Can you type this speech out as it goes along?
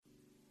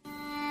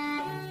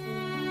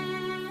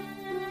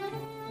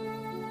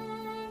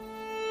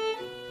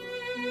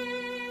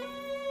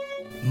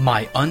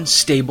My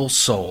Unstable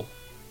Soul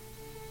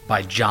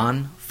by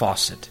John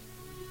Fawcett.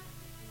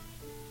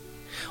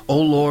 O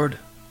Lord,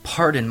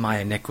 pardon my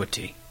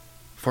iniquity,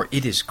 for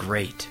it is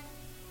great.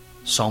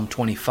 Psalm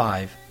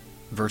 25,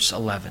 verse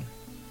 11.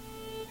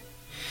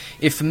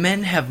 If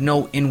men have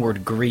no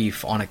inward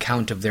grief on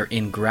account of their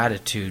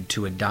ingratitude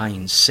to a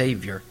dying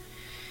Savior,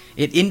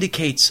 it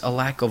indicates a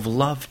lack of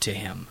love to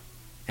Him,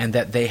 and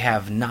that they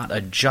have not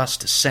a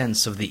just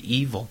sense of the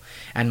evil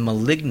and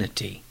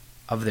malignity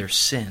of their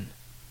sin.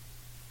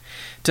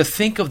 To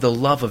think of the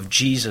love of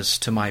Jesus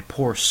to my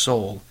poor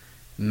soul,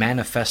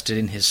 manifested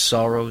in His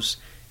sorrows,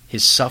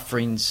 His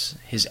sufferings,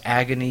 His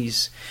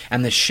agonies,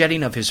 and the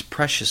shedding of His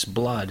precious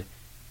blood,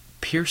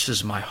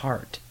 pierces my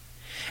heart,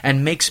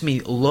 and makes me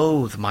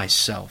loathe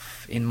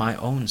myself in my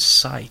own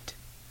sight.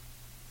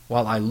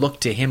 While I look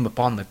to Him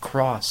upon the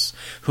cross,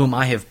 whom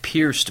I have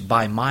pierced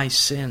by my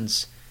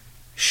sins,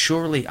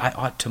 surely I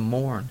ought to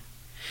mourn,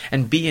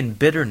 and be in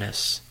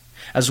bitterness,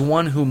 as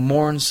one who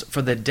mourns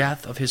for the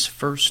death of his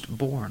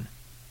firstborn.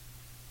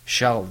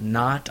 Shall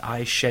not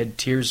I shed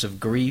tears of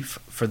grief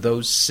for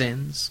those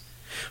sins,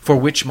 for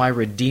which my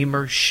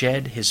Redeemer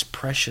shed His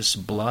precious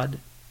blood?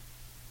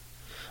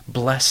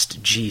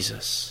 Blessed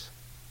Jesus,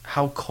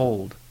 how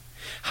cold,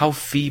 how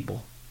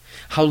feeble,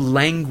 how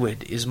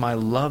languid is my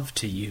love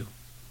to You,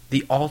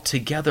 the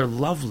altogether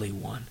lovely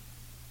one.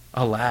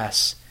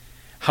 Alas,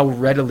 how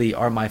readily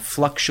are my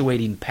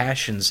fluctuating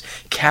passions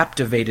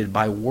captivated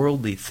by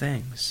worldly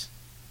things.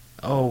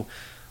 Oh,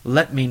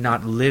 let me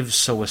not live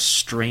so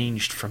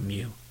estranged from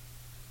You.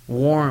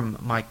 Warm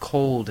my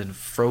cold and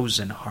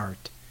frozen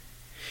heart,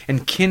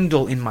 and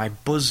kindle in my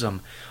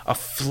bosom a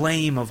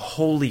flame of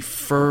holy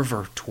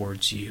fervor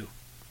towards You.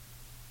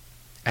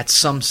 At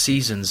some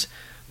seasons,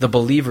 the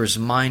believer's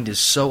mind is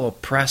so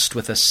oppressed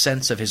with a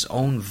sense of his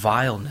own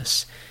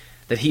vileness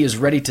that he is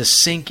ready to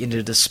sink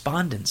into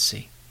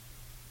despondency.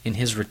 In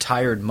his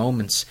retired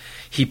moments,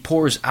 he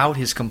pours out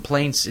his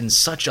complaints in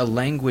such a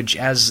language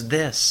as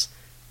this: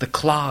 the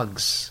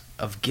clogs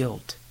of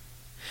guilt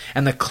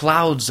and the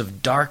clouds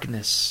of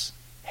darkness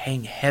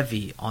hang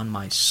heavy on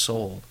my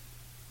soul.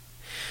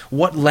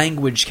 What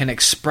language can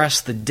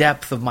express the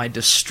depth of my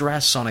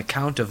distress on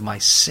account of my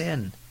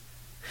sin?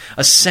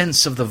 A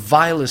sense of the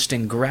vilest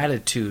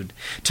ingratitude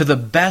to the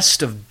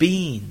best of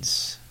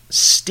beings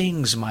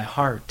stings my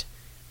heart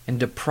and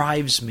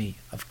deprives me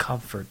of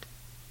comfort.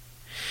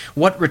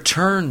 What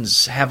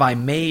returns have I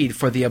made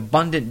for the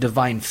abundant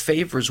divine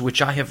favors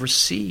which I have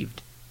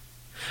received?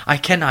 I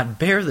cannot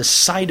bear the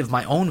sight of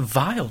my own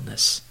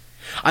vileness.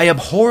 I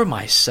abhor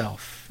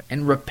myself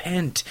and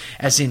repent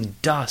as in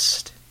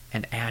dust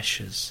and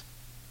ashes.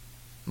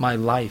 My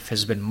life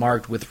has been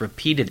marked with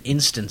repeated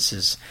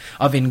instances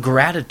of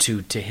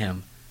ingratitude to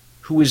Him,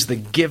 who is the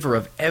giver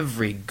of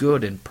every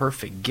good and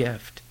perfect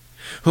gift,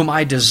 whom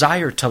I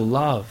desire to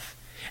love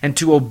and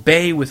to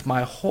obey with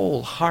my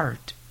whole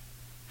heart.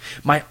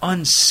 My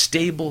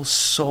unstable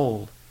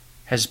soul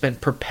has been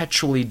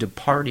perpetually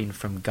departing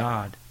from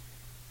God,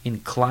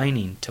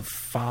 inclining to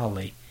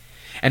folly,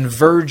 and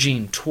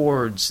verging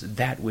towards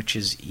that which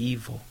is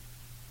evil.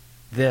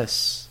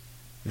 This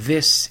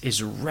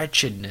is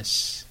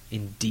wretchedness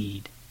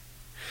indeed.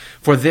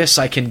 For this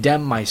I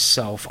condemn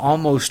myself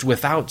almost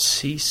without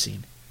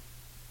ceasing.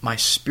 My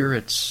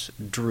spirits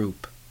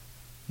droop,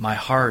 my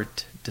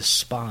heart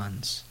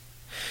desponds,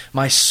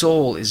 my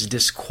soul is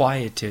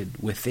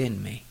disquieted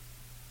within me.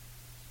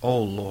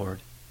 O Lord,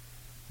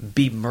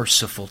 be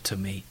merciful to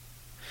me.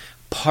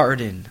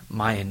 Pardon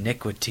my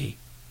iniquity,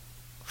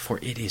 for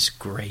it is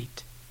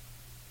great.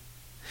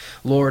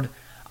 Lord,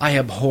 I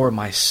abhor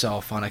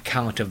myself on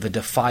account of the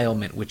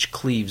defilement which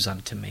cleaves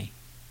unto me.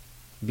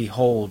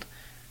 Behold,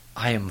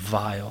 I am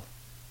vile.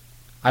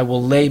 I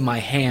will lay my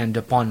hand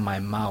upon my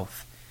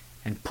mouth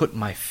and put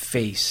my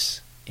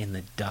face in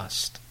the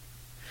dust.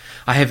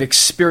 I have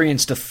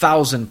experienced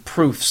 1,000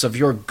 proofs of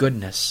Your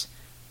goodness,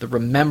 the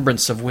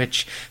remembrance of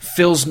which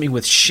fills me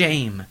with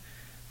shame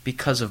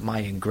because of my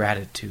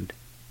ingratitude.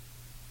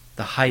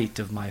 The height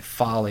of my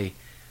folly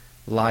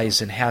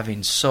lies in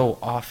having so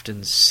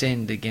often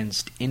sinned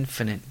against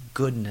infinite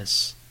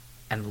goodness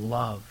and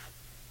love.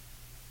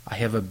 I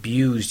have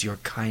abused Your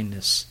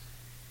kindness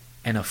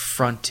and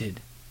affronted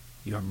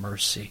Your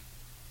mercy.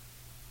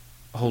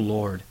 O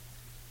Lord,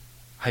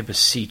 I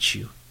beseech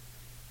You,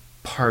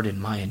 pardon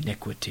my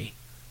iniquity,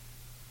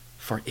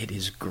 for it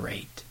is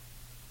great.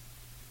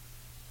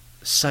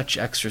 Such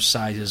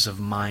exercises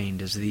of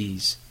mind as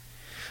these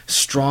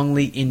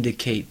strongly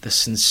indicate the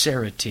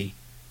sincerity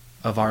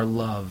of our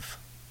love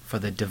for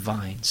the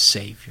divine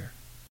Savior.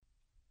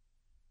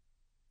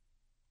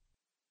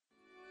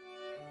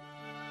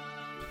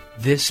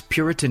 This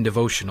Puritan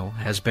devotional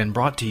has been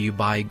brought to you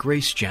by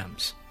Grace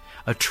Gems,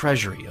 a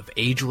treasury of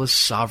ageless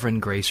sovereign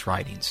grace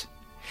writings.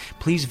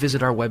 Please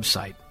visit our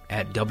website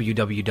at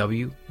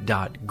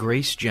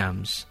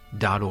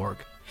www.gracegems.org,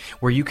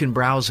 where you can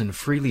browse and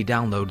freely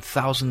download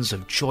thousands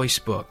of choice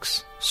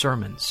books,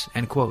 sermons,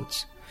 and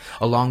quotes,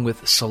 along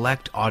with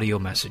select audio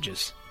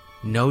messages.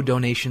 No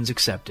donations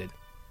accepted.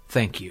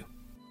 Thank you.